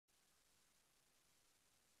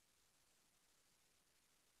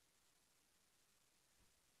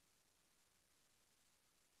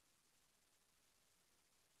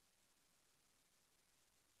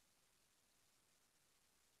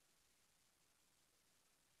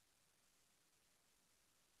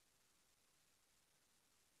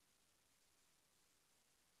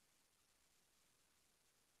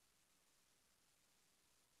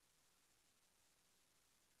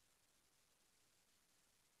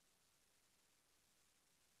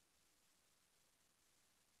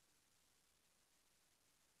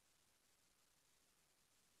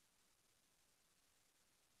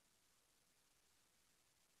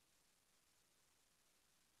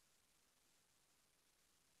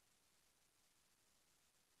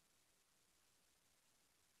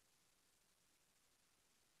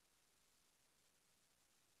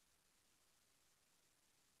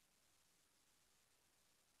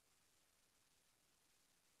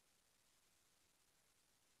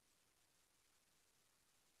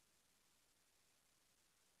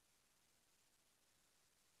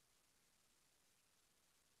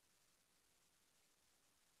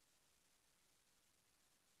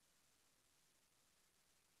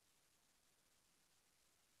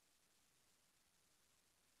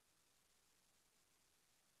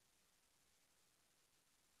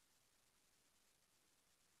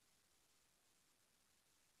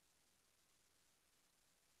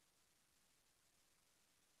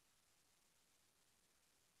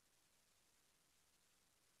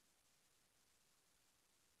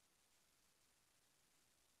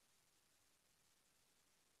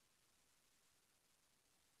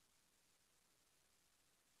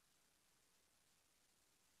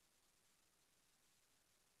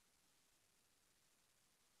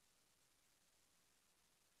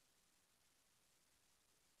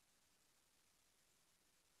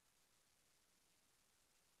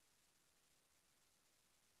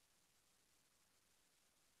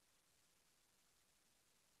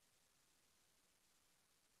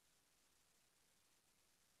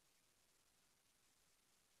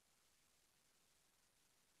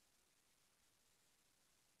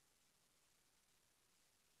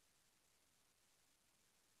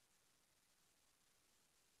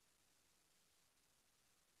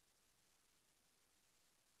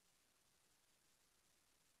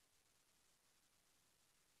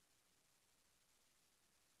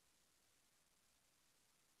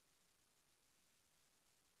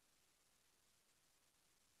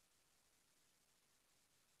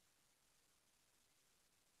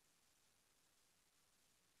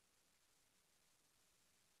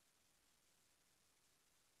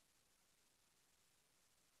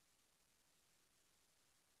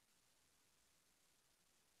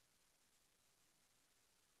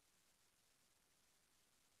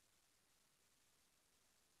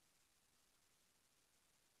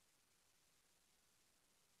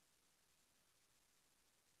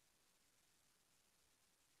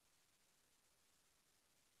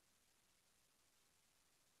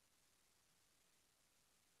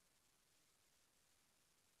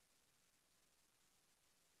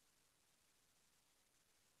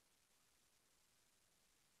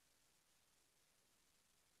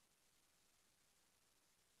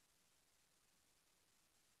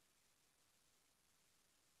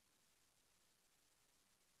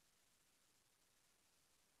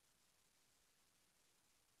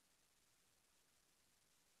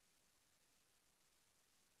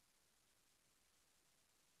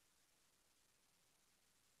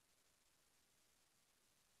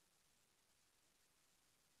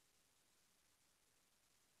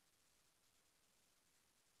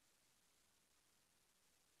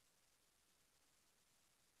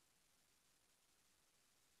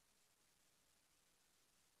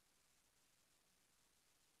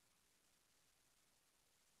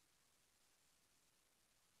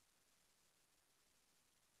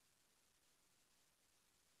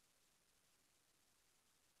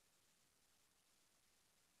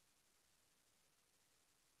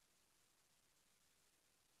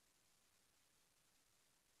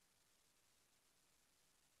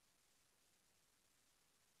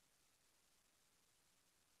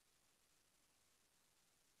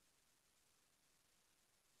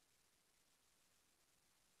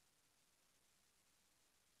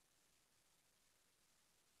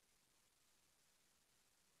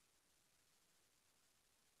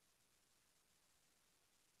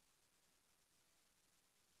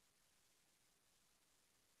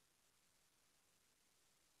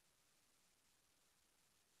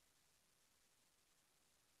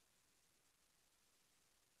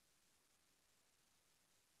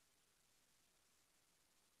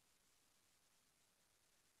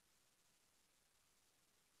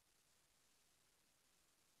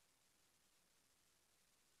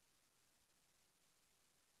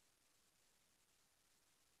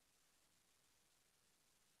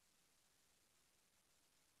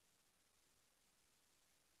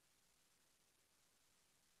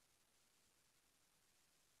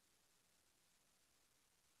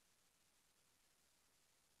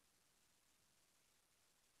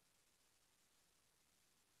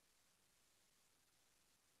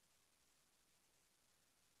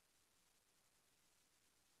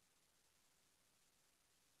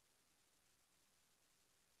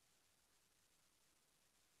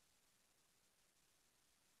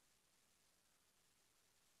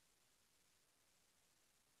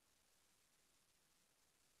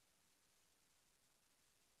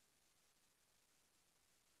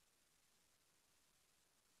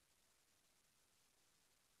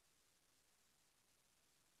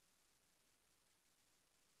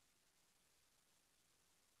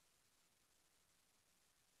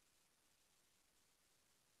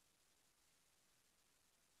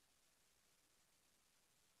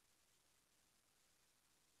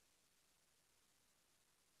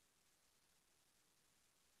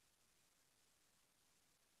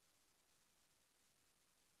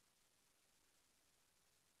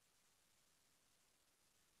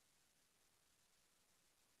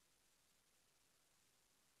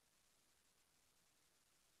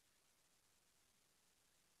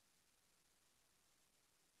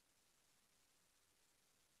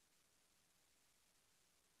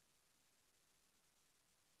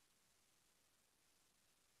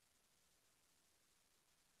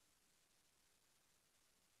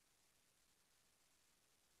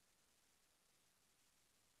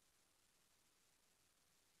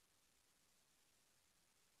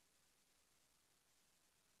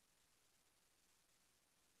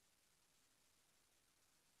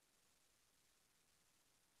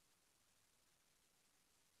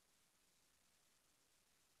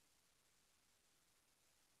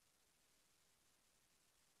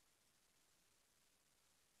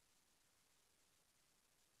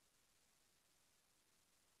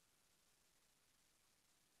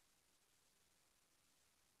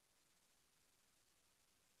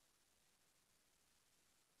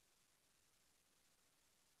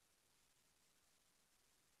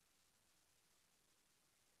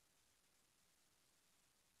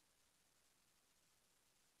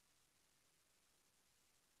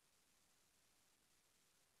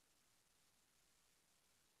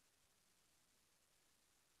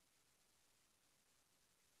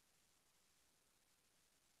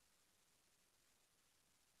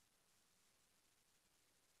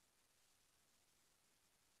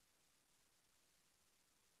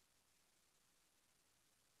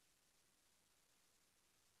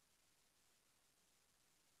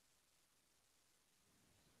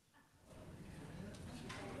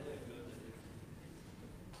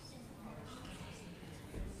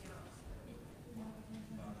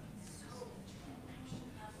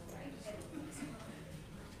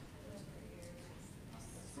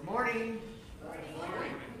Good morning. Good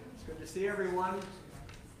morning. It's good to see everyone.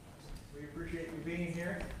 We appreciate you being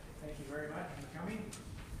here. Thank you very much for coming.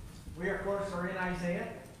 We, of course, are in Isaiah.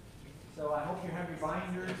 So I hope you have your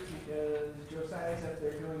binders because Josiah said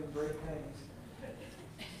they're doing great things.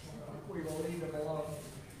 We will leave them alone.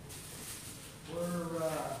 We're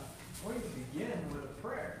going to begin with a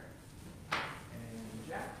prayer. And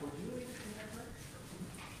Jack, would you lead us in that prayer?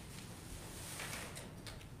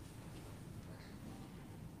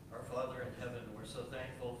 Our Father in heaven, we're so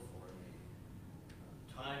thankful for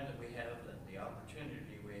the time that we have and the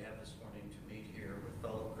opportunity we have this morning to meet here with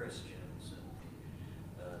fellow Christians and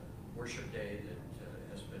the worship day that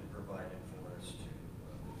has been provided for us to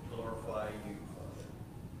glorify you, Father.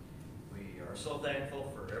 We are so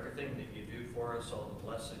thankful for everything that you do for us, all the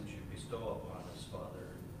blessings you bestow upon us,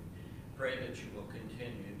 Father. We pray that you will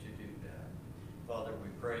continue to do that. Father, we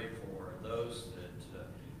pray for those that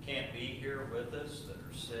can't be here with us, that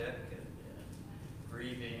are sick and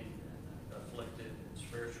grieving and afflicted in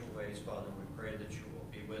spiritual ways. Father, we pray that you will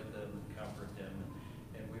be with them and comfort them.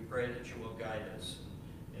 And we pray that you will guide us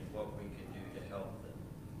in what we can do to help them.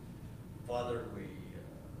 Father, we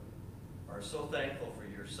are so thankful for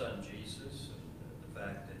your Son, Jesus, and the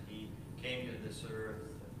fact that he came to this earth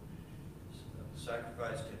and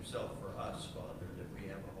sacrificed himself for us, Father, that we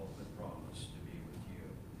have a hope and promise to be with you.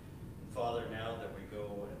 And Father, now that we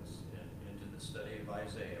go into the study of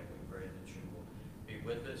Isaiah, we pray that you will be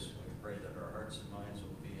with us. We pray that our hearts and minds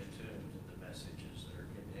will be attuned to the messages that are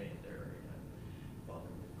contained therein. Father,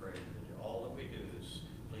 we pray that all that we do is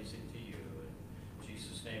pleasing to you. In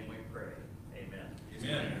Jesus' name we pray. Amen.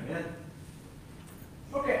 Amen. Amen.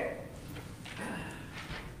 Okay.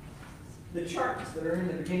 The charts that are in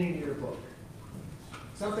the beginning of your book.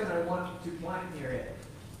 Something I want to plant in your head.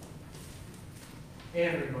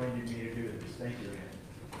 Anne reminded me to do this. Thank you, Anne.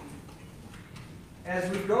 As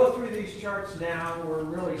we go through these charts now, we're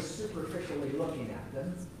really superficially looking at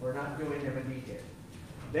them. We're not doing them in detail.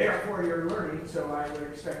 They are for your learning, so I would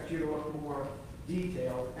expect you to look more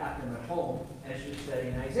detailed at them at home as you're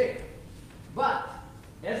studying Isaiah. But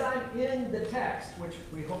as I'm in the text, which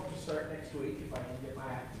we hope to start next week if I can get my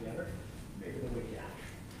act together, maybe the week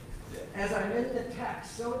after. As I'm in the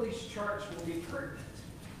text, some of these charts will be pertinent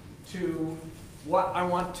to what I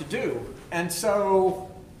want to do. And so,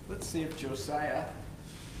 let's see if Josiah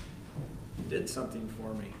did something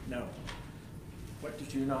for me. No. What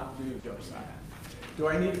did you not do, Josiah? Do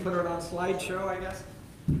I need to put it on slideshow, I guess?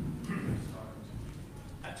 It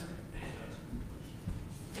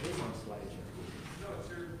is on slideshow. No, it's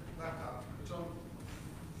your laptop. It's on.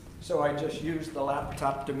 So I just used the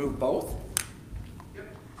laptop to move both?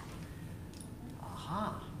 Yep.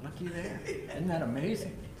 Aha, looky there. Isn't that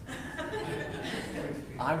amazing?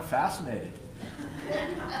 I'm fascinated.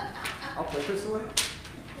 I'll put this away.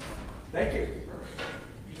 Thank you.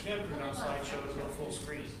 You can put it on slideshow as well, full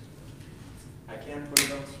screen. I can put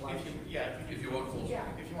it on slide. If you want full screen.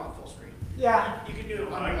 If you want full screen. Yeah. You can do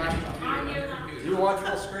it on your laptop. On your laptop. You want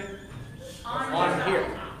full screen? On here.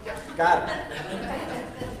 Got it.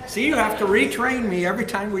 See, you have to retrain me every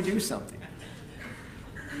time we do something.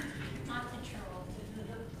 Not control.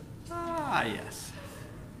 Ah, yes.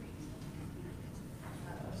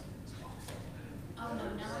 Oh no,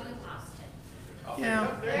 now you lost it. Yeah.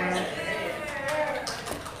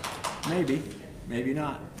 Well, maybe. Maybe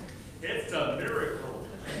not. It's a miracle.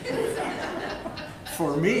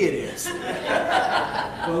 For me, it is.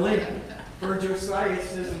 Believe me, for Josiah,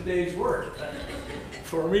 it's just a day's work.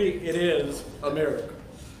 For me, it is a miracle.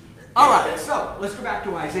 All right, so let's go back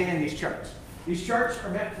to Isaiah and these charts. These charts are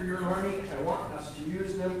meant for your learning. I want us to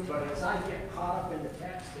use them, but as I get caught up in the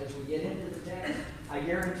text, as we get into the text, I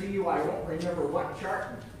guarantee you I won't remember what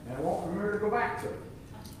chart, and I won't remember to go back to it.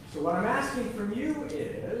 So what I'm asking from you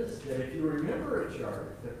is that if you remember a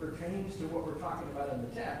chart that pertains to what we're talking about in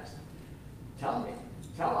the text, tell me,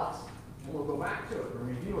 tell us, and we'll go back to it and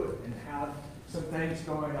review it and have some things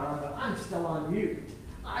going on, but I'm still on mute.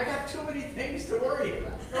 I got too many things to worry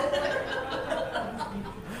about.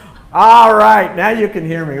 All right, now you can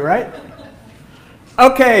hear me, right?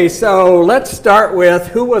 Okay, so let's start with,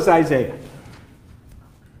 who was Isaiah?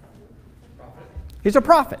 He's a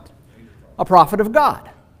prophet of God.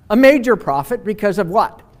 A major prophet because of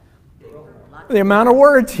what? The amount of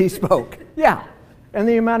words he spoke. Yeah. And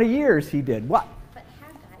the amount of years he did. What? But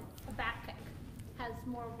Habakkuk has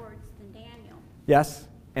more words than Daniel. Yes.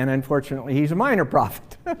 And unfortunately, he's a minor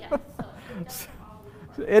prophet. Yes,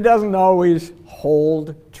 so It doesn't always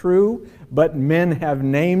hold true, but men have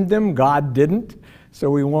named them. God didn't. So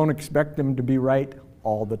we won't expect them to be right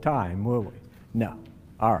all the time, will we? No.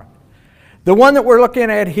 All right. The one that we're looking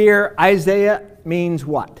at here, Isaiah means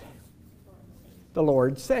what? The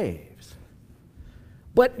Lord saves.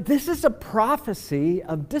 But this is a prophecy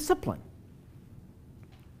of discipline.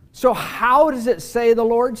 So how does it say the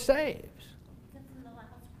Lord saves? Because in the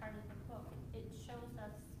last part of the book, it shows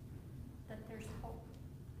us that there's hope.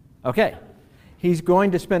 Okay. He's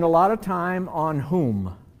going to spend a lot of time on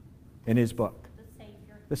whom in his book? The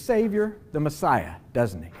Savior. The Savior, the Messiah,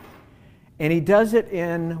 doesn't he? And he does it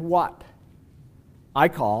in what I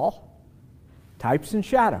call types and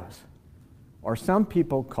shadows, or some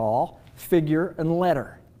people call figure and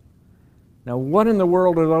letter. Now, what in the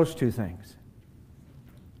world are those two things?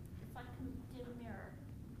 It's like a dim mirror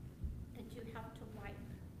that you have to wipe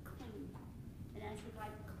clean. And as you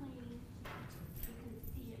wipe clean, you can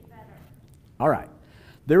see it better. All right.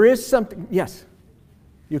 There is something, yes.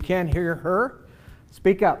 You can't hear her?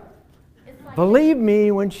 Speak up. It's like Believe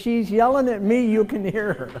me, when she's yelling at me, you can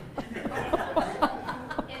hear her.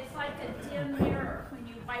 It's like a dim mirror. When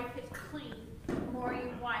you wipe it clean, the more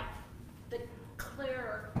you wipe, the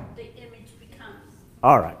clearer the image becomes.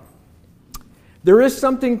 All right. There is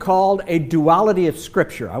something called a duality of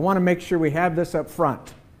Scripture. I want to make sure we have this up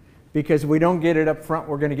front, because if we don't get it up front,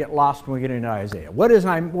 we're going to get lost when we get into Isaiah. What do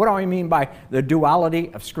I mean by the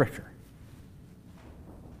duality of Scripture?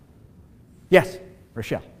 Yes,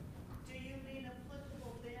 Rochelle. Do you mean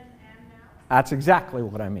applicable then and now? That's exactly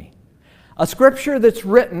what I mean. A Scripture that's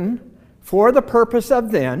written for the purpose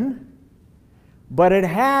of then, but it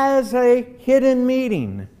has a hidden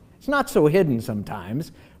meaning. It's not so hidden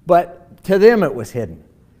sometimes, but to them it was hidden.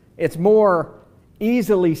 It's more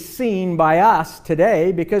easily seen by us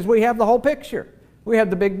today because we have the whole picture. We have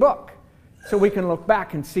the big book, so we can look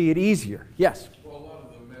back and see it easier. Yes? Well, a lot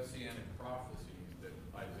of the messianic prophecies that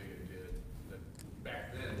Isaiah did, that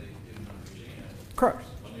back then they didn't understand. Of course.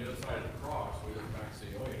 On the other side of the cross, we look back and say,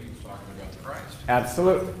 oh, he was talking about Christ.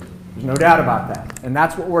 Absolutely. There's no doubt about that. And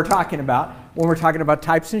that's what we're talking about when we're talking about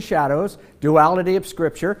types and shadows, duality of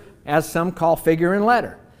Scripture, as some call figure and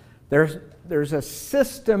letter. There's a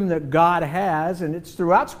system that God has, and it's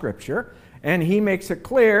throughout Scripture, and He makes it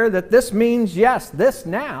clear that this means, yes, this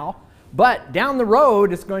now, but down the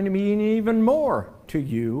road it's going to mean even more to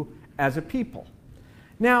you as a people.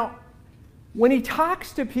 Now, when He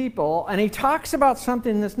talks to people, and He talks about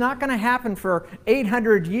something that's not going to happen for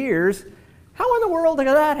 800 years, how in the world does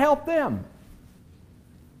that help them?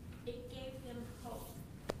 It gave them hope.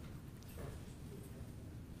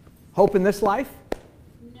 Hope in this life?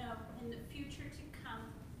 No, in the future to come,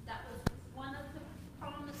 that was one of the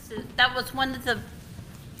promises. That was one of the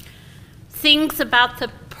things about the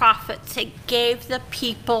prophets. It gave the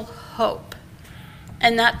people hope.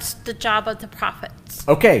 And that's the job of the prophets.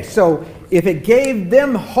 Okay, so if it gave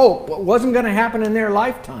them hope, what wasn't going to happen in their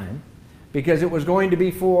lifetime, because it was going to be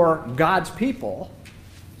for God's people,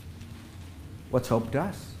 what's hope to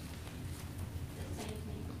us?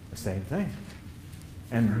 The same thing.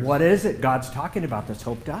 And what is it God's talking about that's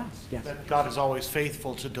hope to us? Yes. That God is always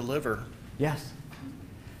faithful to deliver. Yes.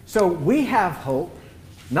 So we have hope,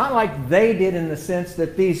 not like they did in the sense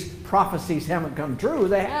that these prophecies haven't come true.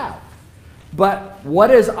 They have. But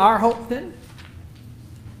what is our hope then?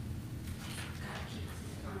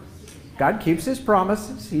 God keeps His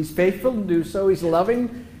promises. He's faithful to do so. He's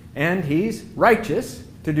loving and He's righteous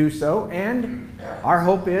to do so. And our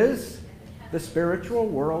hope is the spiritual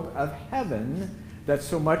world of heaven that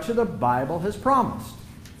so much of the Bible has promised.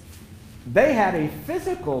 They had a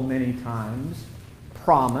physical, many times,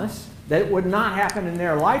 promise that it would not happen in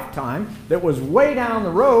their lifetime, that was way down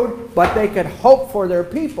the road, but they could hope for their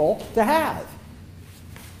people to have.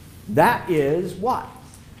 That is what?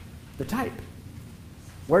 The type.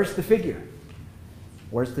 Where's the figure?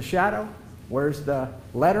 Where's the shadow? Where's the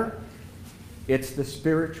letter? It's the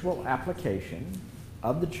spiritual application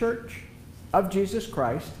of the church, of Jesus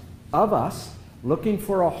Christ, of us, looking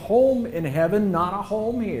for a home in heaven, not a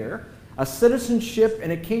home here, a citizenship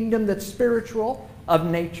in a kingdom that's spiritual, of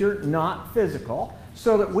nature, not physical,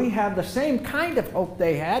 so that we have the same kind of hope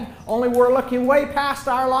they had, only we're looking way past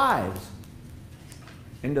our lives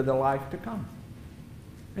into the life to come.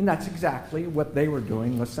 And that's exactly what they were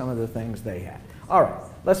doing with some of the things they had. All right,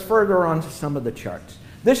 let's further on to some of the charts.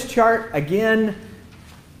 This chart, again,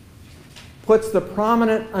 puts the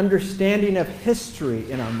prominent understanding of history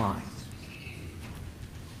in our minds.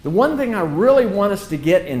 The one thing I really want us to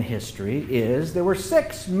get in history is there were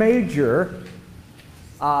 6 major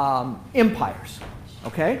empires,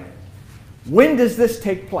 okay? When does this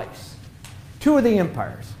take place? 2 of the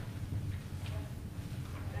empires.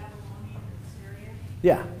 Babylonian and Syria.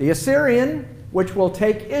 Yeah, the Assyrian, which will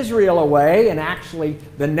take Israel away, and actually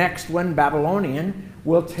the next one, Babylonian,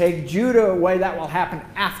 will take Judah away. That will happen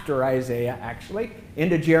after Isaiah, actually,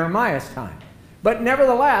 into Jeremiah's time. But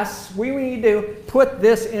nevertheless, we need to put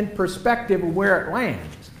this in perspective of where it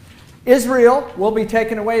lands. Israel will be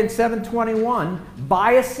taken away in 721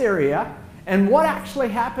 by Assyria. And what actually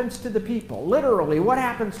happens to the people? Literally, what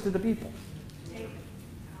happens to the people?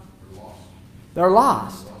 They're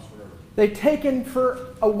lost. They're taken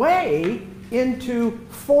away into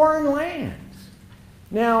foreign lands.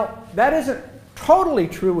 Now, that isn't totally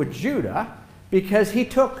true with Judah, because he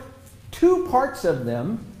took two parts of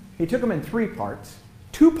them. He took them in three parts.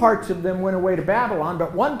 Two parts of them went away to Babylon,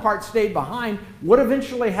 but one part stayed behind. What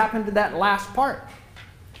eventually happened to that last part?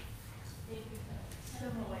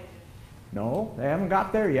 No, they haven't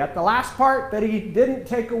got there yet. The last part that he didn't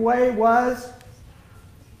take away was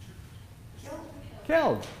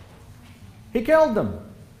killed. He killed them.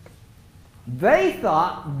 They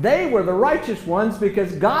thought they were the righteous ones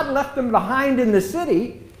because God left them behind in the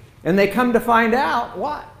city, and they come to find out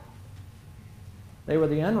what? They were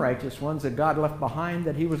the unrighteous ones that God left behind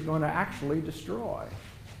that he was going to actually destroy.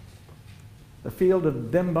 The field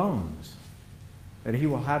of them bones, that he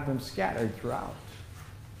will have them scattered throughout.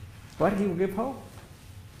 But he will give hope.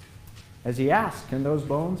 As he asks, can those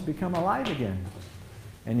bones become alive again?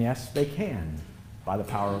 And yes, they can, by the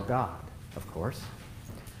power of God, of course.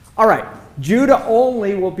 All right, Judah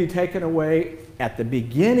only will be taken away at the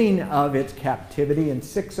beginning of its captivity in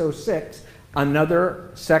 606, another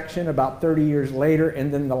section about 30 years later,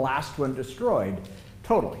 and then the last one destroyed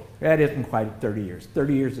totally. That isn't quite 30 years.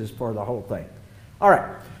 30 years is for the whole thing. All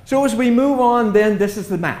right, so as we move on then, this is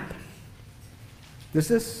the map. Does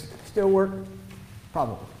this still work?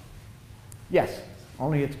 Probably. Yes,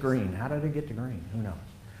 only it's green. How did it get to green? Who knows?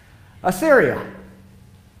 Assyria,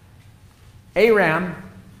 Aram,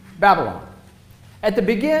 Babylon. At the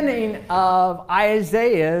beginning of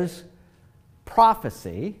Isaiah's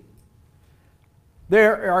prophecy,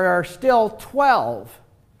 there are still 12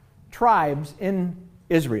 tribes in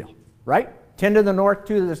Israel, right? 10 to the north,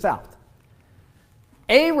 2 to the south.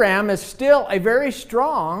 Aram is still a very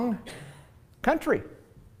strong country.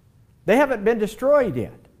 They haven't been destroyed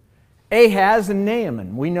yet. Ahaz and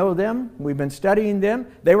Naaman, we know them. We've been studying them.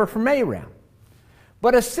 They were from Aram.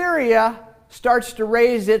 But Assyria starts to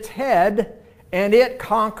raise its head, and it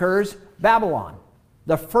conquers Babylon,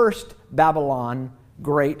 the first Babylon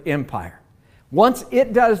great empire. Once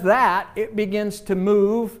it does that, it begins to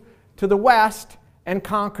move to the west and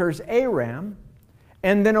conquers Aram,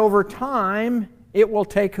 and then over time, it will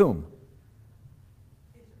take whom?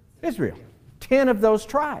 Israel. 10 of those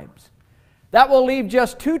tribes. That will leave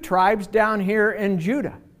just 2 tribes down here in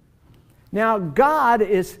Judah. Now, God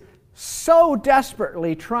is so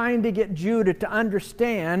desperately trying to get Judah to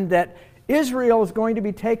understand that Israel is going to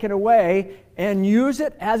be taken away, and use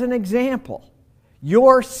it as an example.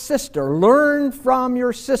 Your sister, learn from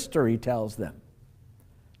your sister, he tells them.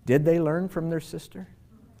 Did they learn from their sister?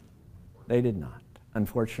 They did not.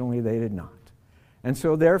 Unfortunately, they did not. And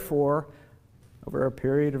so therefore, over a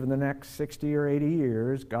period of the next 60 or 80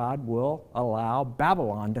 years, God will allow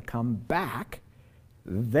Babylon to come back.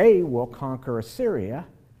 They will conquer Assyria.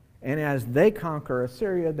 And as they conquer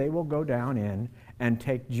Assyria, they will go down in and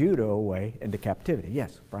take Judah away into captivity.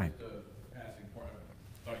 Yes, Brian. The passing part,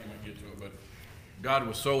 I thought you might get to it, but God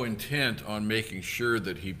was so intent on making sure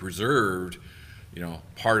that he preserved,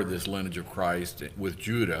 part of this lineage of Christ with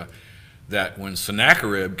Judah, that when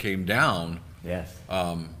Sennacherib came down, yes,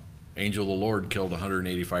 angel of the Lord killed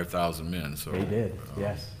 185,000 men. So he did,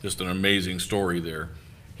 yes. Just an amazing story there.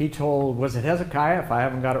 He told, was it Hezekiah, if I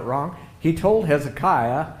haven't got it wrong? He told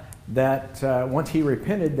Hezekiah that once he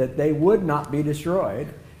repented that they would not be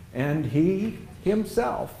destroyed, and he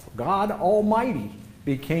himself, God Almighty,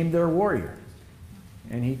 became their warrior.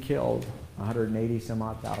 And he killed 180 some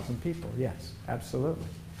odd thousand people. Yes, absolutely.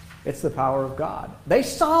 It's the power of God. They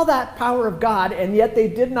saw that power of God, and yet they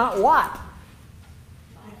did not what?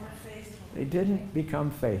 They didn't become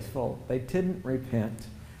faithful. They didn't repent.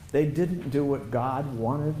 They didn't do what God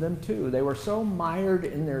wanted them to. They were so mired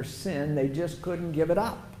in their sin, they just couldn't give it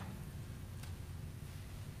up.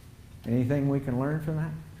 Anything we can learn from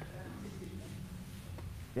that?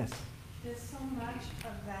 Yes? Does so much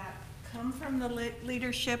of that come from the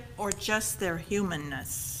leadership or just their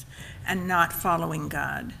humanness and not following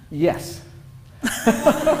God? Yes.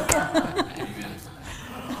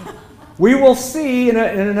 We will see in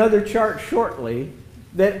another chart shortly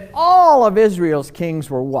that all of Israel's kings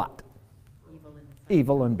were what?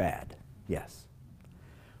 Evil and bad. Yes.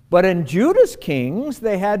 But in Judah's kings,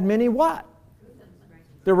 they had many what?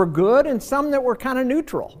 There were good and some that were kind of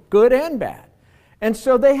neutral, good and bad. And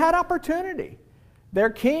so they had opportunity. Their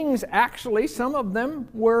kings, actually, some of them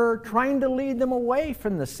were trying to lead them away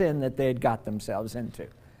from the sin that they had got themselves into.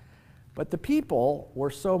 But the people were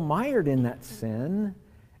so mired in that sin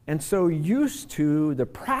and so used to the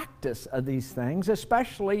practice of these things,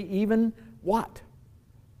 especially even what?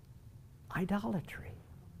 Idolatry.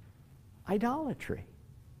 Idolatry.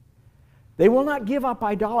 They will not give up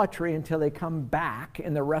idolatry until they come back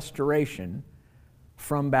in the restoration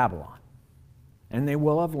from Babylon. And they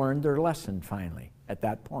will have learned their lesson finally at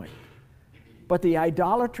that point. But the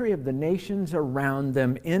idolatry of the nations around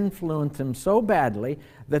them influenced them so badly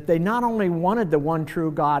that they not only wanted the one true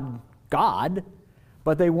God,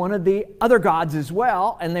 but they wanted the other gods as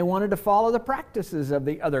well, and they wanted to follow the practices of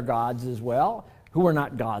the other gods as well, who were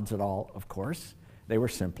not gods at all, of course. They were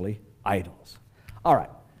simply idols. All right,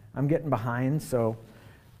 I'm getting behind, so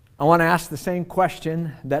I want to ask the same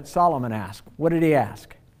question that Solomon asked. What did he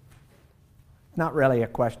ask? Not really a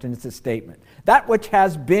question, it's a statement. That which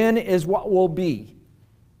has been is what will be.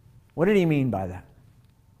 What did he mean by that?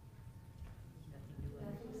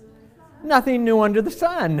 Nothing new under the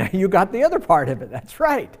sun. You got the other part of it, that's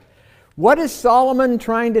right. What is Solomon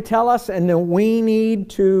trying to tell us and that we need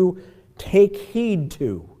to take heed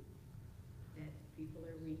to? That people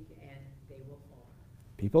are weak and they will fall.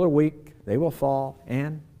 People are weak, they will fall,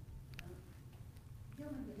 and?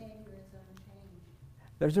 Human behavior is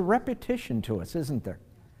unchanged. There's a repetition to us, isn't there?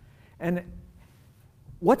 And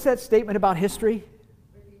what's that statement about history?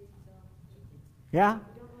 Yeah?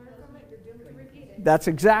 That's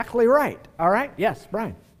exactly right. All right? Yes,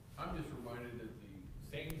 Brian. I'm just reminded that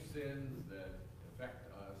the same sins that affect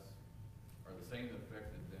us are the same that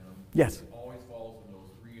affected them. Yes. It always falls in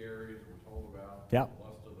those three areas we're told about. Yep.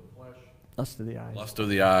 Lust of the flesh, Lust of the eyes. lust of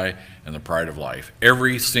the eye, and the pride of life.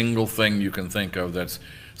 Every single thing you can think of that's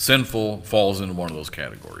sinful falls into one of those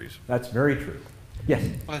categories. That's very true. Yes.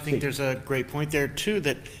 I think there's a great point there, too,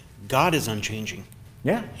 that God is unchanging.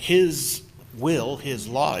 Yeah. His will, His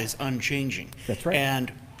law is unchanging. That's right.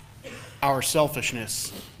 And our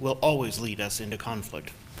selfishness will always lead us into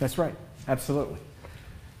conflict. That's right. Absolutely.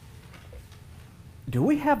 Do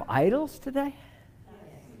we have idols today?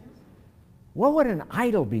 What would an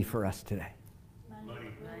idol be for us today? Money.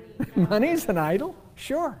 Money's an idol?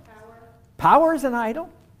 Sure. Power is an idol.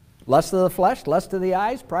 Lust of the flesh, lust of the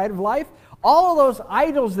eyes, pride of life. All of those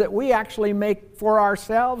idols that we actually make for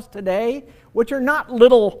ourselves today, which are not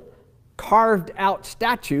little carved out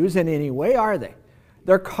statues in any way, are they?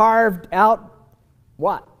 They're carved out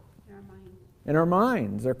what? In our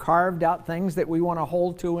minds. They're carved out things that we want to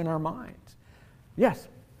hold to in our minds. Yes?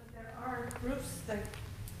 But there are groups that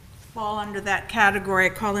fall under that category,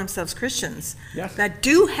 call themselves Christians, Yes. that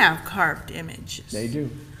do have carved images. They do,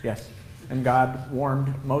 yes. And God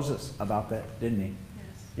warned Moses about that, didn't he?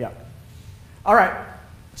 Yes. Yep. All right.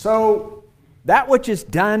 So that which is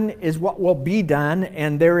done is what will be done,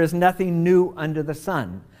 and there is nothing new under the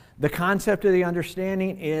sun. The concept of the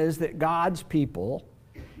understanding is that God's people,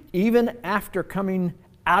 even after coming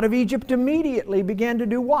out of Egypt immediately, began to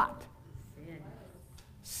do what?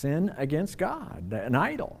 Sin against God, an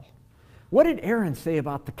idol. What did Aaron say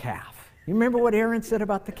about the calf? You remember what Aaron said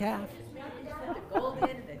about the calf? The gold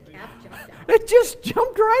head of the calf jumped out. It just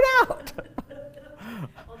jumped right out.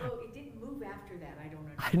 Although it didn't move after that, I don't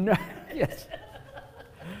I understand. know, yes.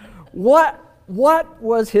 What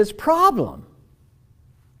was his problem?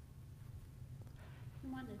 He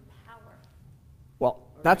wanted power. Well,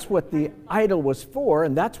 that's what the idol was for,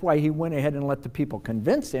 and that's why he went ahead and let the people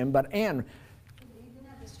convince him. But Anne, He didn't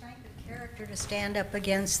have the strength of character to stand up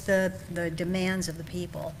against the demands of the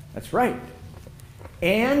people. that's right.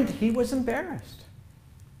 And he was embarrassed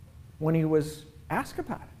when he was asked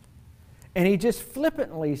about it. And he just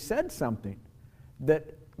flippantly said something that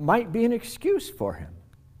might be an excuse for him.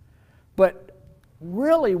 But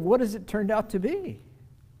really, what has it turned out to be?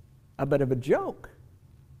 A bit of a joke,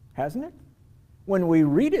 hasn't it? When we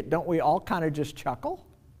read it, don't we all kind of just chuckle?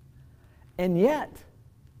 And yet,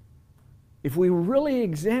 if we really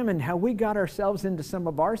examined how we got ourselves into some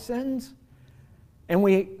of our sins, and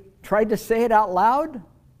we tried to say it out loud,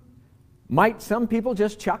 might some people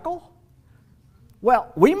just chuckle?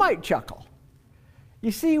 Well, we might chuckle.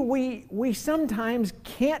 You see, we sometimes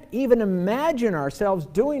can't even imagine ourselves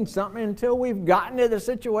doing something until we've gotten to the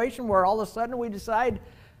situation where all of a sudden we decide,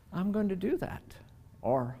 I'm going to do that.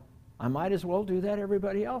 Or I might as well do that,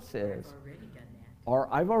 everybody else is. Or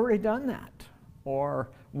I've already done that. Or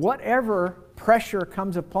whatever pressure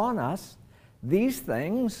comes upon us, these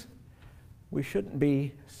things, we shouldn't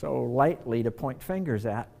be so lightly to point fingers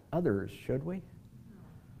at others, should we?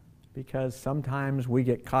 Because sometimes we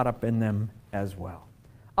get caught up in them as well.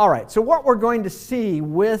 All right, so what we're going to see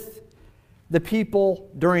with the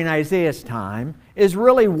people during Isaiah's time is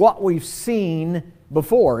really what we've seen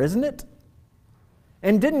before, isn't it?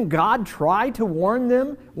 And didn't God try to warn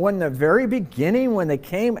them when the very beginning, when they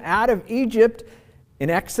came out of Egypt in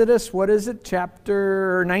Exodus, what is it,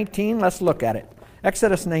 chapter 19? Let's look at it.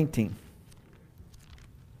 Exodus 19.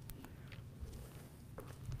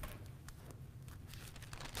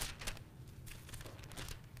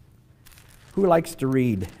 Who likes to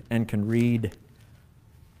read and can read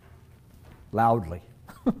loudly?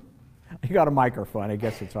 You got a microphone, I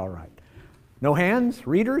guess it's all right. No hands?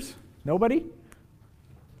 Readers? Nobody?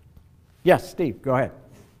 Yes, Steve, go ahead.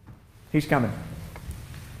 He's coming.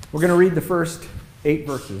 We're going to read the first 8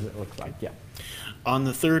 verses, it looks like, yeah. On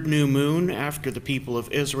the 3rd new moon, after the people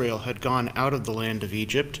of Israel had gone out of the land of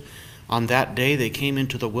Egypt, on that day they came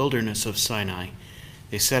into the wilderness of Sinai.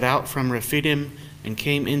 They set out from Rephidim and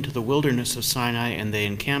came into the wilderness of Sinai, and they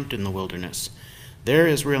encamped in the wilderness. There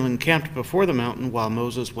Israel encamped before the mountain while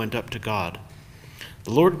Moses went up to God.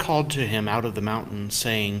 The Lord called to him out of the mountain,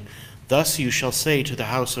 saying, Thus you shall say to the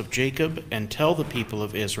house of Jacob, and tell the people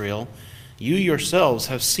of Israel, You yourselves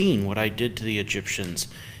have seen what I did to the Egyptians,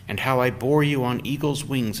 and how I bore you on eagle's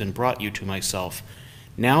wings and brought you to myself.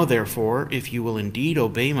 Now therefore, if you will indeed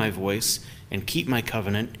obey my voice and keep my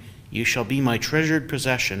covenant, you shall be my treasured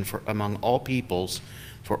possession among all peoples,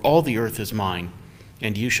 for all the earth is mine,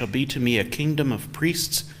 and you shall be to me a kingdom of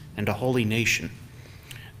priests and a holy nation.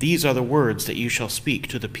 These are the words that you shall speak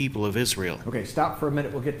to the people of Israel. Okay, stop for a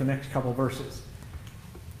minute. We'll get the next couple verses.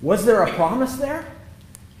 Was there a promise there?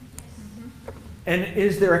 And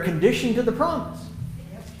is there a condition to the promise?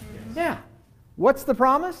 Yeah. What's the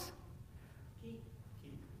promise?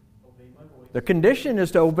 The condition is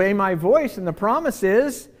to obey my voice, and the promise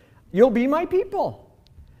is you'll be my people.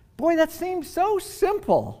 Boy, that seems so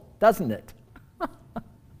simple, doesn't it?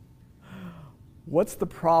 What's the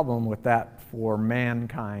problem with that for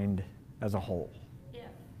mankind as a whole? Yeah.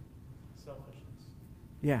 Selfishness.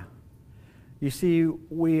 Yeah. You see,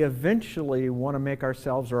 we eventually want to make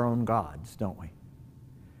ourselves our own gods, don't we?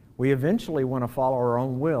 We eventually want to follow our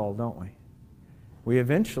own will, don't we? We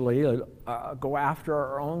eventually go after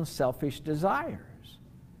our own selfish desires.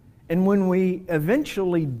 And when we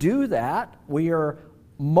eventually do that, we are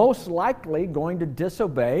most likely going to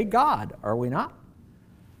disobey God, are we not?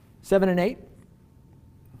 7 and 8.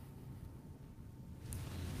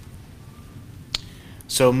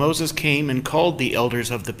 So Moses came and called the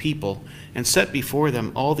elders of the people, and set before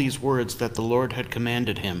them all these words that the Lord had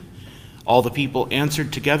commanded him. All the people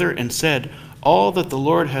answered together and said, All that the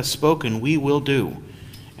Lord has spoken we will do.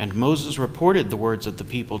 And Moses reported the words of the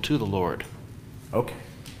people to the Lord. Okay.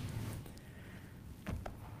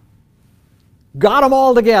 Got them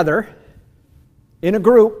all together in a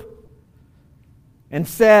group and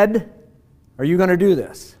said, Are you going to do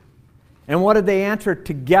this? And what did they answer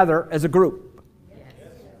together as a group?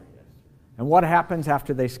 And what happens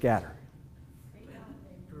after they scatter? They go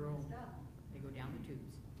down the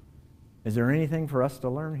tubes. Is there anything for us to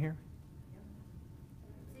learn here?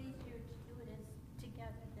 It's easier to do it as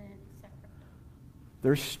together than separate.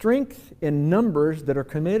 There's strength in numbers that are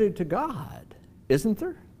committed to God, isn't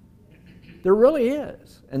there? There really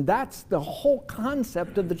is. And that's the whole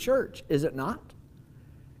concept of the church, is it not?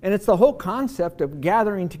 And it's the whole concept of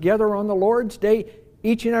gathering together on the Lord's Day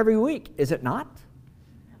each and every week, is it not?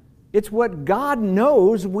 It's what God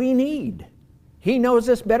knows we need. He knows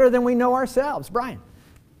us better than we know ourselves. Brian.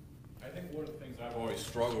 I think one of the things I've always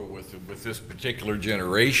struggled with this particular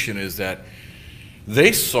generation is that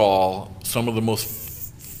they saw some of the most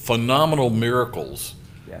phenomenal miracles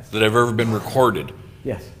that have ever been recorded.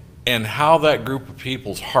 Yes. And how that group of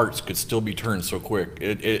people's hearts could still be turned so quick,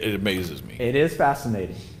 it amazes me. It is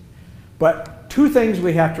fascinating. But 2 things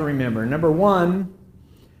we have to remember. Number 1,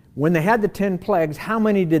 when they had the 10 plagues, how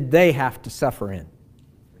many did they have to suffer in?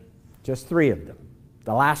 Just 3 of them.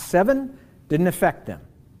 The last 7 didn't affect them.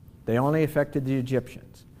 They only affected the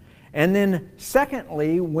Egyptians. And then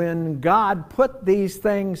secondly, when God put these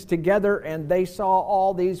things together and they saw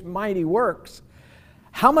all these mighty works,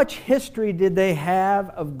 how much history did they have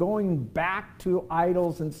of going back to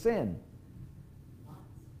idols and sin?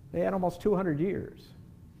 They had almost 200 years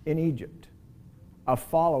in Egypt of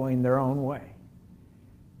following their own way.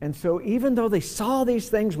 And so even though they saw these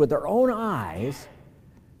things with their own eyes,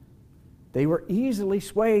 they were easily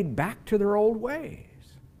swayed back to their old ways.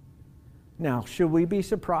 Now, should we be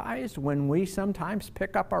surprised when we sometimes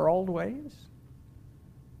pick up our old ways?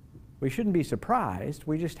 We shouldn't be surprised.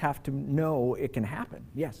 We just have to know it can happen.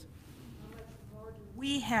 Yes?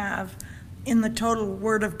 We have in the total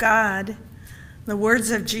Word of God, the words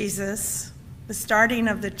of Jesus, the starting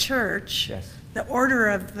of the church, Yes. the order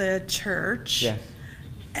of the church. Yes.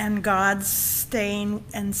 And God staying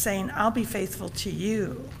and saying, I'll be faithful to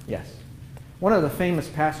you. Yes. One of the famous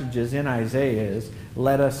passages in Isaiah is,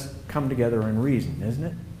 let us come together and reason, isn't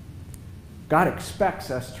it? God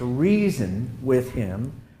expects us to reason with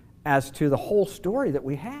him as to the whole story that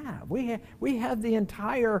we have. We have the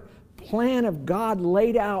entire plan of God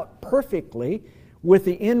laid out perfectly with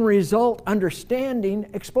the end result understanding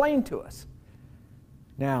explained to us.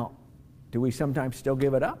 Now, do we sometimes still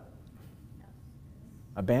give it up?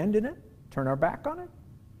 Abandon it? Turn our back on it?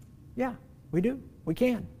 Yeah, we do. We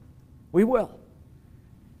can. We will.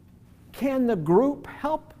 Can the group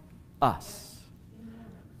help us?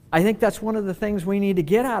 I think that's one of the things we need to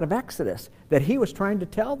get out of Exodus, that he was trying to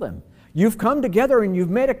tell them. You've come together and you've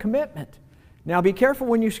made a commitment. Now be careful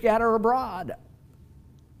when you scatter abroad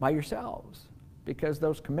by yourselves, because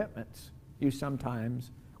those commitments you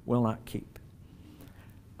sometimes will not keep.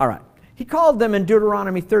 All right. He called them in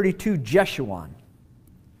Deuteronomy 32 Jeshurun.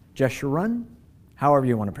 Jeshurun, however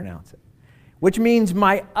you want to pronounce it, which means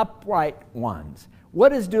my upright ones.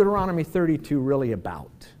 What is Deuteronomy 32 really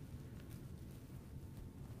about?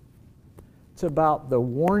 It's about the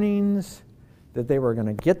warnings that they were going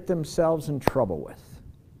to get themselves in trouble with.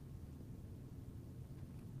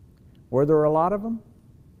 Were there a lot of them?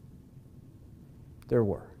 There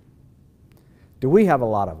were. Do we have a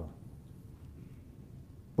lot of them?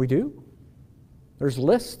 We do. There's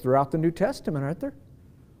lists throughout the New Testament, aren't there?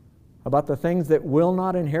 About the things that will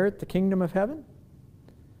not inherit the kingdom of heaven?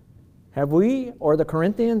 Have we or the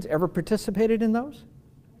Corinthians ever participated in those?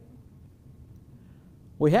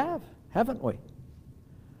 We have, haven't we?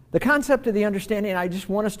 The concept of the understanding I just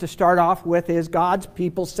want us to start off with is God's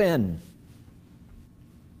people sin.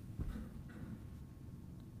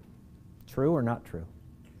 True or not true?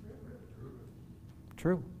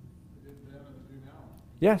 True.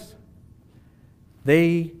 Yes.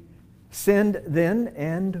 They sinned then,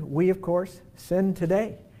 and we, of course, sin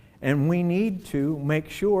today. And we need to make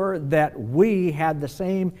sure that we have the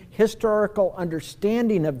same historical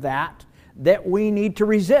understanding of that we need to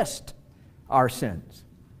resist our sins.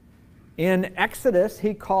 In Exodus,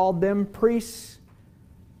 he called them priests.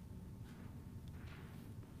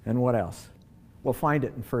 And what else? We'll find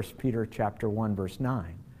it in 1 Peter chapter 1, verse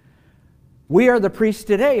 9. We are the priests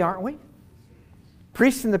today, aren't we?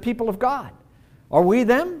 Priests and the people of God. Are we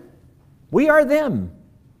them? We are them.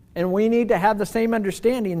 And we need to have the same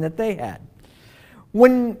understanding that they had.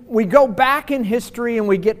 When we go back in history and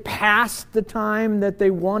we get past the time that they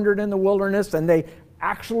wandered in the wilderness and they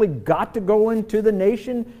actually got to go into the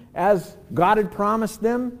nation as God had promised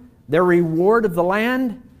them, their reward of the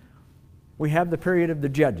land, we have the period of the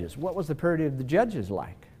Judges. What was the period of the Judges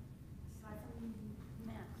like?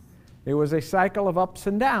 It was a cycle of ups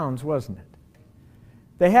and downs, wasn't it?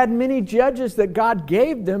 They had many judges that God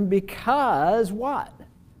gave them because what?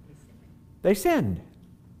 They sinned.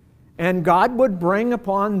 And God would bring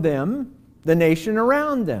upon them the nation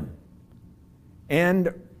around them.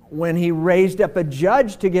 And when he raised up a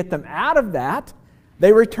judge to get them out of that,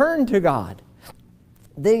 they returned to God.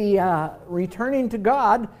 The returning to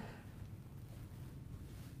God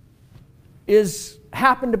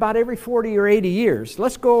happened about every 40 or 80 years.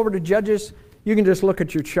 Let's go over to Judges. You can just look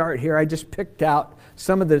at your chart here. I just picked out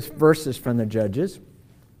some of the verses from the Judges.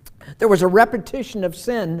 There was a repetition of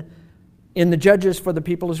sin in the Judges for the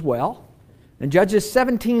people as well. In Judges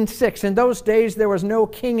 17:6, in those days there was no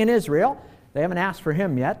king in Israel. They haven't asked for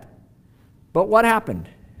him yet. But what happened?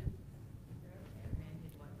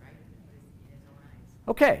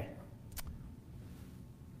 Okay.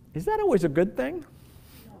 Is that always a good thing?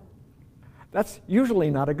 That's usually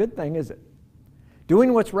not a good thing, is it?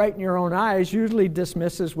 Doing what's right in your own eyes usually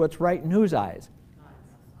dismisses what's right in whose eyes?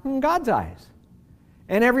 In God's eyes.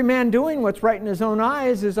 And every man doing what's right in his own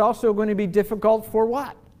eyes is also going to be difficult for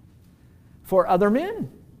what? For other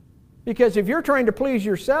men. Because if you're trying to please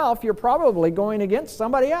yourself, you're probably going against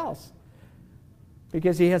somebody else.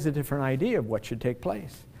 Because he has a different idea of what should take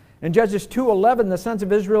place. In Judges 2:11, the sons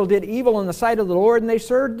of Israel did evil in the sight of the Lord, and they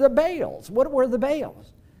served the Baals. What were the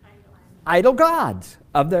Baals? Idol gods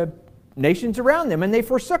of the nations around them. And they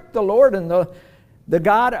forsook the Lord and the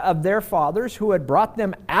God of their fathers who had brought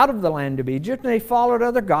them out of the land of Egypt. And they followed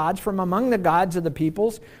other gods from among the gods of the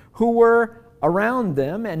peoples who were around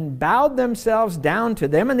them and bowed themselves down to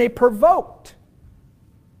them. And they provoked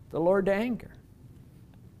the Lord to anger.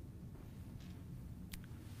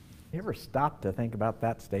 You ever stop to think about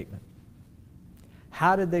that statement?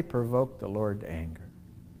 How did they provoke the Lord to anger?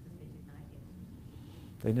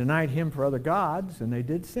 They denied him for other gods, and they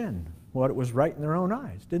did sin. What it was right in their own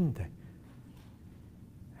eyes, didn't they?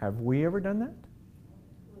 Have we ever done that?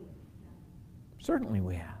 Certainly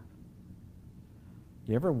we have.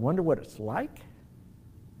 You ever wonder what it's like?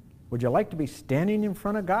 Would you like to be standing in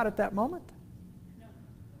front of God at that moment? No.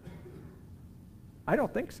 I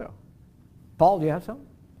don't think so. Paul, do you have something?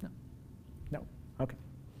 No. No. Okay.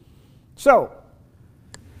 So,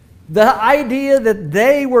 the idea that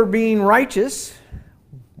they were being righteous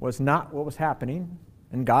was not what was happening,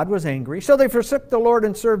 and God was angry. So they forsook the Lord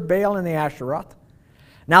and served Baal and the Asheroth.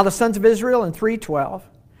 Now the sons of Israel in 3:12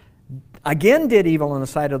 again did evil in the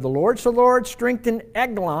sight of the Lord. So the Lord strengthened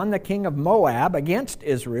Eglon, the king of Moab, against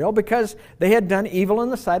Israel because they had done evil in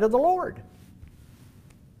the sight of the Lord.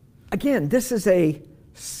 Again, this is a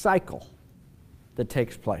cycle that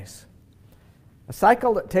takes place. A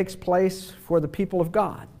cycle that takes place for the people of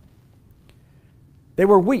God. They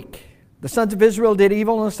were weak. The sons of Israel did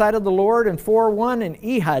evil in the sight of the Lord, and 4:1, and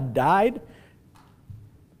Ehud died.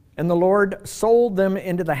 And the Lord sold them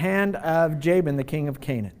into the hand of Jabin, the king of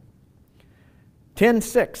Canaan.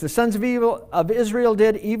 10:6, the sons of Israel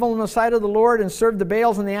did evil in the sight of the Lord and served the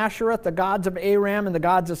Baals and the Ashereth, the gods of Aram and the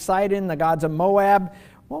gods of Sidon, the gods of Moab.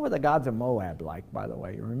 What were the gods of Moab like, by the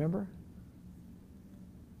way? You remember?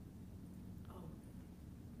 Oh,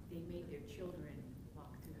 they made their children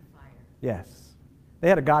walk through the fire. Yes. They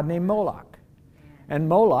had a god named Moloch. And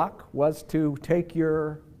Moloch was to take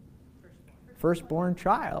your firstborn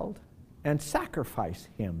child and sacrifice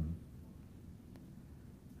him.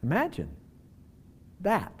 Imagine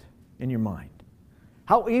that in your mind.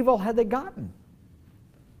 How evil had they gotten?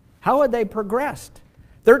 How had they progressed?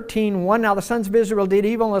 13:1, now the sons of Israel did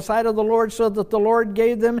evil in the sight of the Lord, so that the Lord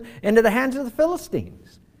gave them into the hands of the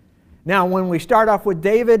Philistines. Now, when we start off with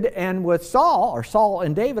David and with Saul, or Saul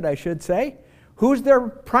and David, I should say, who's their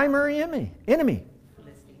primary enemy?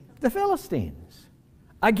 The Philistines.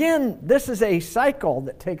 Again, this is a cycle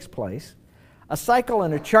that takes place, a cycle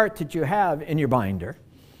and a chart that you have in your binder.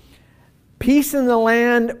 Peace in the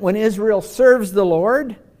land when Israel serves the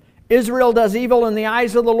Lord. Israel does evil in the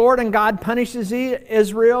eyes of the Lord, and God punishes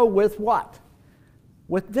Israel with what?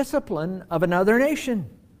 With discipline of another nation.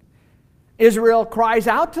 Israel cries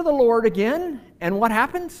out to the Lord again, and what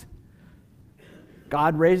happens?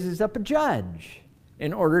 God raises up a judge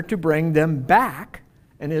in order to bring them back,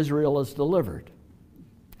 and Israel is delivered.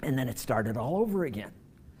 And then it started all over again.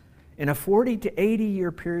 In a 40 to 80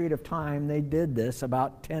 year period of time, they did this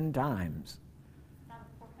about 10 times. About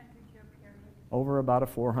a 400-year period. Over about a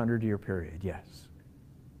 400-year period, yes.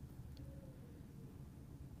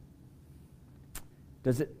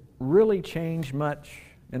 Does it really change much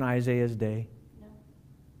in Isaiah's day? No.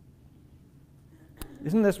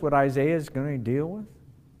 Isn't this what Isaiah is going to deal with?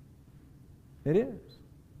 It is.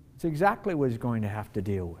 It's exactly what he's going to have to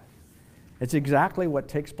deal with. It's exactly what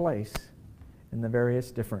takes place in the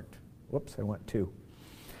various different... Whoops, I went 2.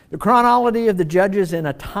 The chronology of the judges in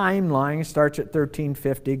a timeline starts at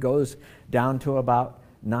 1350, goes down to about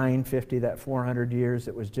 950, that 400 years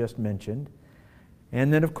that was just mentioned.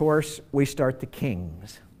 And then, of course, we start the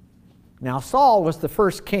kings. Now, Saul was the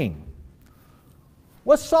first king.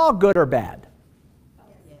 Was Saul good or bad?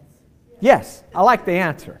 Yes, I like the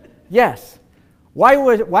answer. Yes. Why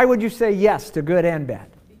would you say yes to good and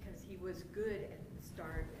bad? Because he was good at the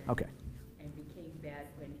start Okay. and became bad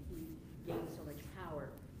when he gained so much power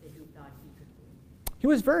that he thought he could rule. He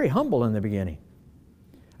was very humble in the beginning.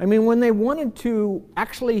 I mean, when they wanted to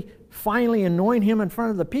actually finally anoint him in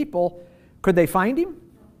front of the people, could they find him?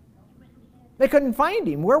 They couldn't find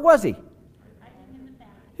him. Where was he? Hiding in the back.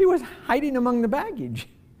 He was hiding among the baggage.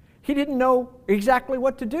 He didn't know exactly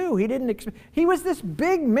what to do. He was this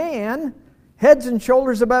big man, heads and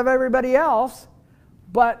shoulders above everybody else,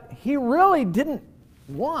 but he really didn't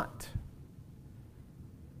want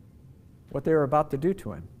what they were about to do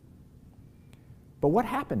to him. But what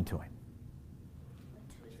happened to him?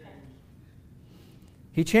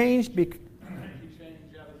 He changed He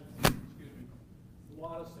changed, yeah, excuse me. A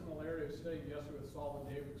lot of similarities studying yesterday with Saul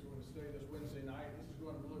and David, because we're going to study this Wednesday night. This is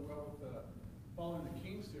going really well with following the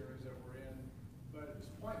King series that we're in. But this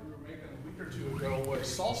point we were making a week or two ago was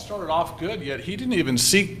Saul started off good, yet he didn't even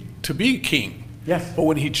seek to be king. Yes. But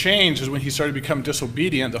when he changed is when he started to become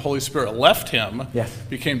disobedient. The Holy Spirit left him. Yes.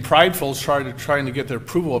 Became prideful, started trying to get the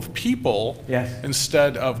approval of people Yes.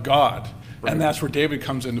 instead of God. Right. And that's where David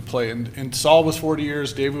comes into play. And Saul was 40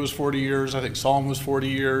 years, David was 40 years, I think Solomon was 40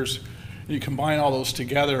 years. And you combine all those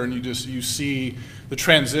together and you see the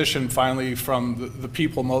transition finally from the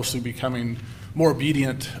people mostly becoming more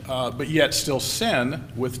obedient, but yet still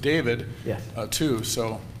sin with David Yes. too.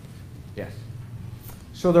 So Yes.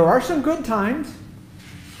 So there are some good times,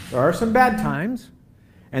 there are some bad times,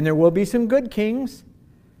 and there will be some good kings,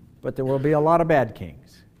 but there will be a lot of bad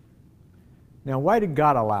kings. Now, why did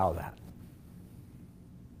God allow that?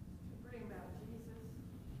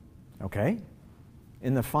 Okay?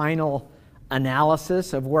 In the final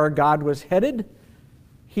analysis of where God was headed,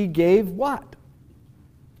 he gave what?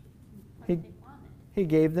 He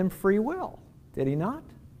gave them free will, did he not?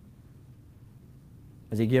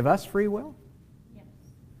 Does he give us free will? Yes.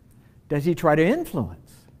 Does he try to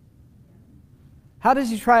influence? How did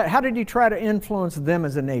he try to influence them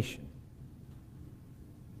as a nation?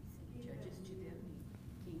 Judges to them,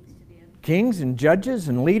 kings to them. Kings and judges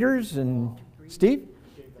and leaders and Steve?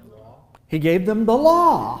 He gave them the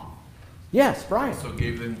law. Yes, Brian. Also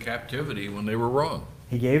gave them captivity when they were wrong.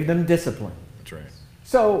 He gave them discipline. That's right.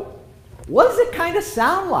 So, what does it kind of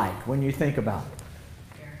sound like when you think about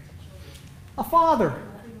it? A father.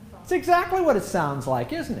 It's exactly what it sounds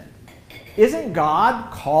like, isn't it? Isn't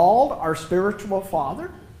God called our spiritual father?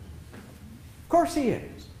 Of course he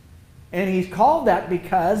is. And he's called that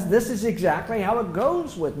because this is exactly how it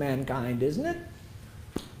goes with mankind, isn't it?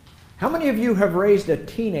 How many of you have raised a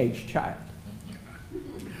teenage child?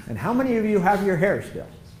 And how many of you have your hair still?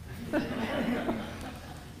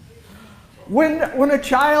 When a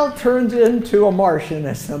child turns into a Martian,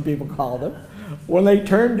 as some people call them, when they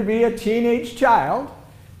turn to be a teenage child,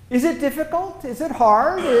 is it difficult? Is it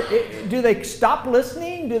hard? Do they stop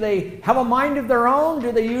listening? Do they have a mind of their own?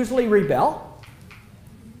 Do they usually rebel?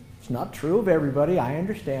 It's not true of everybody, I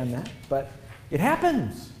understand that, but it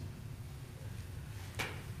happens.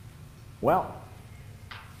 Well,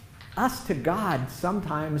 us to God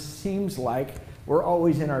sometimes seems like we're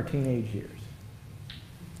always in our teenage years.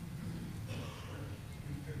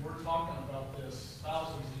 We're talking about this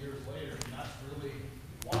thousands of years later, and that's really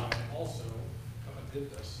why also God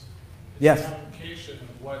did this. It's Yes. an application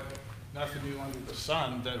of what nothing new under the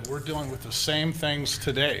sun, that we're dealing with the same things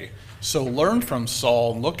today. So learn from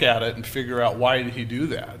Saul, look at it, and figure out why did he do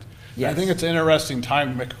that. Yes. I think it's an interesting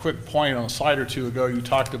time to make a quick point. On a slide or two ago, you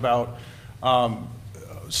talked about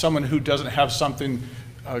someone who doesn't have something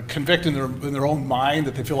convicted in their own mind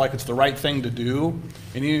that they feel like it's the right thing to do.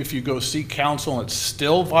 And even if you go seek counsel and it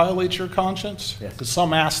still violates your conscience, Yes. because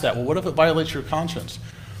some ask that, well, what if it violates your conscience?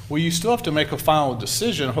 Well, you still have to make a final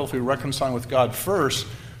decision, hopefully reconciling with God first.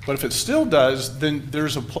 But if it still does, then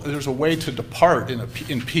there's a way to depart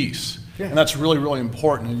in peace. Yeah. And that's really, really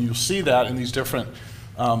important. And you'll see that in these different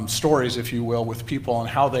stories, if you will, with people and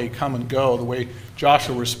how they come and go, the way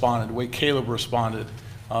Joshua responded, the way Caleb responded,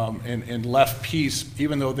 and left peace,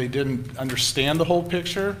 even though they didn't understand the whole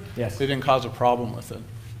picture. Yes. They didn't cause a problem with it.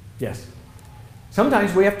 Yes.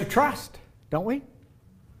 Sometimes we have to trust, don't we?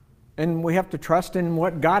 And we have to trust in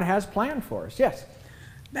what God has planned for us. Yes.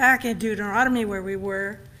 Back in Deuteronomy where we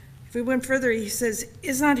were, if we went further, he says,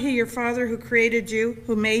 "Is not he your father who created you,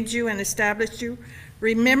 who made you and established you?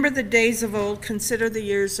 Remember the days of old, consider the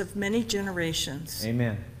years of many generations."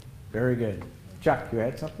 Amen. Very good. Chuck, you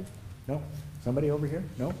had something? No? Somebody over here?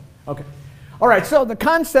 No? Okay. All right, so the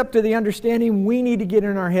concept of the understanding we need to get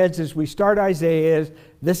in our heads as we start Isaiah is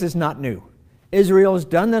this is not new. Israel has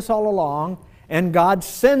done this all along, and God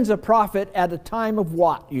sends a prophet at a time of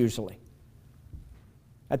what, usually?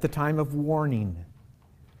 At the time of warning,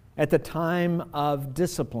 at the time of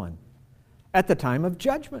discipline, at the time of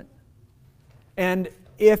judgment. And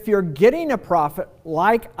if you're getting a prophet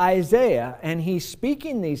like Isaiah and he's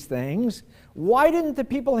speaking these things, why didn't the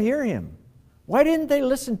people hear him? Why didn't they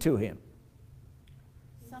listen to him?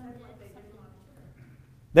 Some did,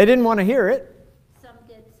 They didn't want to hear it. some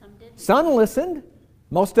didn't. Some listened,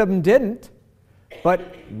 most of them didn't.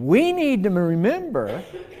 But we need to remember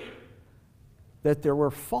that there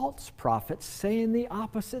were false prophets saying the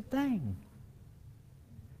opposite thing.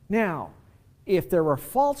 Now, if there were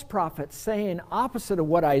false prophets saying opposite of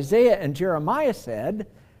what Isaiah and Jeremiah said,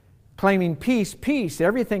 claiming peace, peace,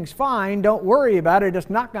 everything's fine, don't worry about it, it's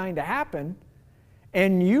not going to happen,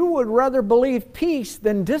 and you would rather believe peace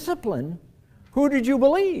than discipline, who did you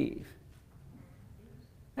believe?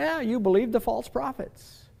 Yeah, you believed the false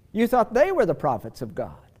prophets. You thought they were the prophets of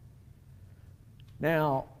God.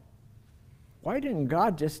 Now, why didn't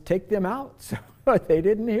God just take them out so they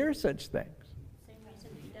didn't hear such things? Same reason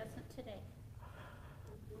he doesn't today.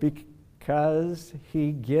 Because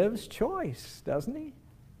he gives choice, doesn't he?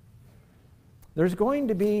 There's going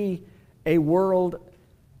to be a world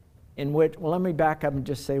in which, well, let me back up and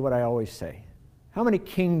just say what I always say. How many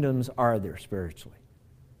kingdoms are there spiritually?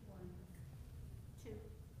 1, 2.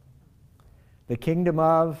 The kingdom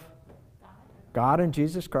of God and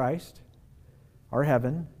Jesus Christ, or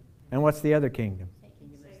heaven. And what's the other kingdom?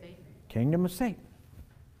 Kingdom of Satan.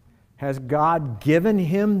 Has God given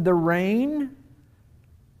him the reign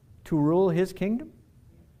to rule his kingdom?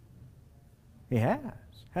 He has,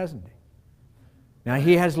 hasn't he? Now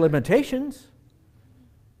he has limitations.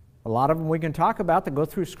 A lot of them we can talk about that go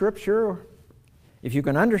through Scripture. If you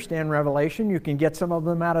can understand Revelation, you can get some of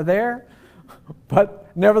them out of there.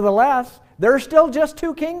 But nevertheless, there are still just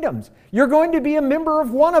two kingdoms. You're going to be a member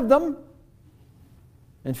of one of them.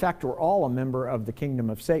 In fact, we're all a member of the kingdom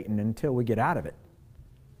of Satan until we get out of it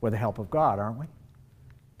with the help of God, aren't we?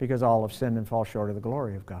 Because all have sinned and fall short of the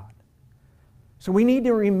glory of God. So we need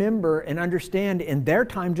to remember and understand in their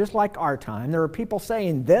time, just like our time, there are people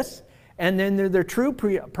saying this, and then there are true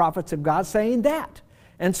prophets of God saying that.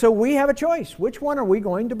 And so we have a choice. Which one are we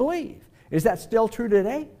going to believe? Is that still true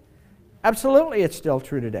today? Absolutely, it's still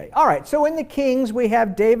true today. All right, so in the kings, we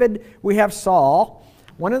have David, we have Saul.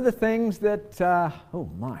 One of the things that,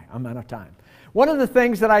 I'm out of time. One of the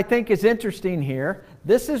things that I think is interesting here,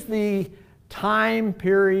 this is the time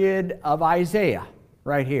period of Isaiah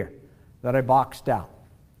right here that I boxed out.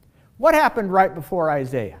 What happened right before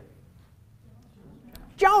Isaiah?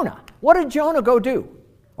 Jonah. What did Jonah go do?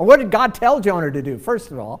 Or what did God tell Jonah to do,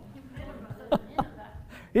 first of all?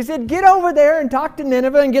 He said, get over there and talk to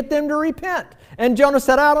Nineveh and get them to repent. And Jonah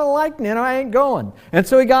said, I don't like Nineveh, I ain't going. And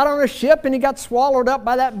so he got on a ship and he got swallowed up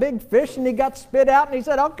by that big fish and he got spit out and he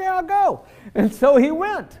said, okay, I'll go. And so he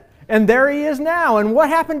went. And there he is now. And what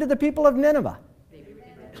happened to the people of Nineveh?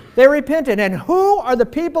 They repented. And who are the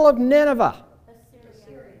people of Nineveh?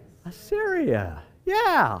 Assyria.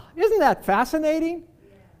 Yeah. Isn't that fascinating?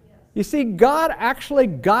 You see, God actually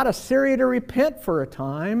got Assyria to repent for a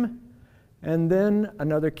time. And then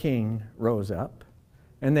another king rose up,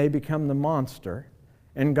 and they become the monster.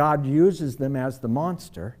 And God uses them as the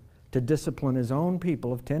monster to discipline His own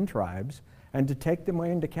people of 10 tribes and to take them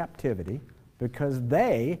away into captivity because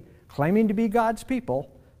they, claiming to be God's people,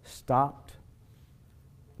 stopped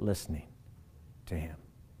listening to Him.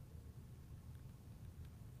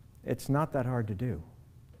 It's not that hard to do.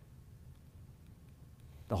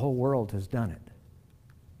 The whole world has done it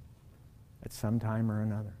at some time or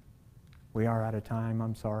another. We are out of time,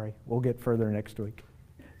 I'm sorry. We'll get further next week.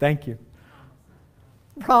 Thank you.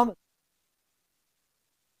 Promise.